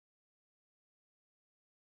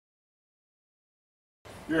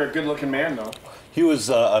You're a good-looking man, though. He was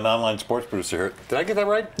an online sports producer here. Did I get that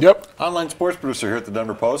right? Yep. Online sports producer here at the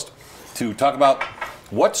Denver Post to talk about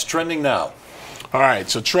what's trending now. All right,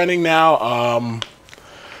 so trending now,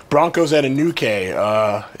 Broncos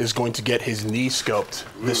Anunike is going to get his knee scoped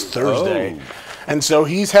this Thursday. Oh. And so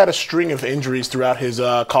he's had a string of injuries throughout his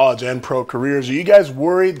college and pro careers. Are you guys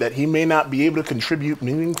worried that he may not be able to contribute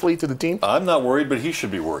meaningfully to the team? I'm not worried, but he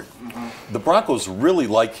should be worried. The Broncos really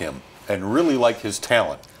like him and really like his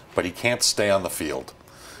talent, but he can't stay on the field.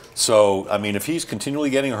 So, I mean, if he's continually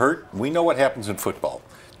getting hurt, we know what happens in football.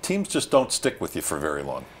 Teams just don't stick with you for very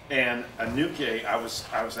long. And Anunike, I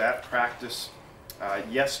was at practice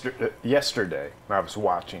yesterday. I was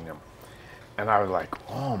watching him, and I was like,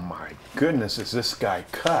 "Oh my goodness, is this guy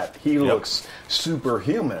cut? He looks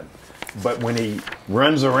superhuman." But when he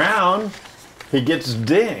runs around, he gets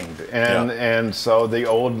dinged, and so the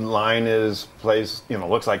old line plays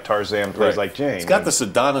looks like Tarzan, plays like Jane. He's got this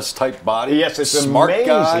Adonis type body. Yes, it's smart amazing.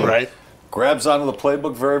 guy. Right. Grabs onto the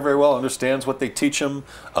playbook very, very well, understands what they teach him,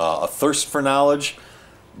 a thirst for knowledge,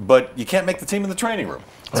 but you can't make the team in the training room.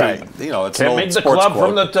 Right. So, it's Can't an old make the sports club quote.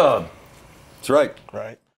 from the tub. That's right. Right.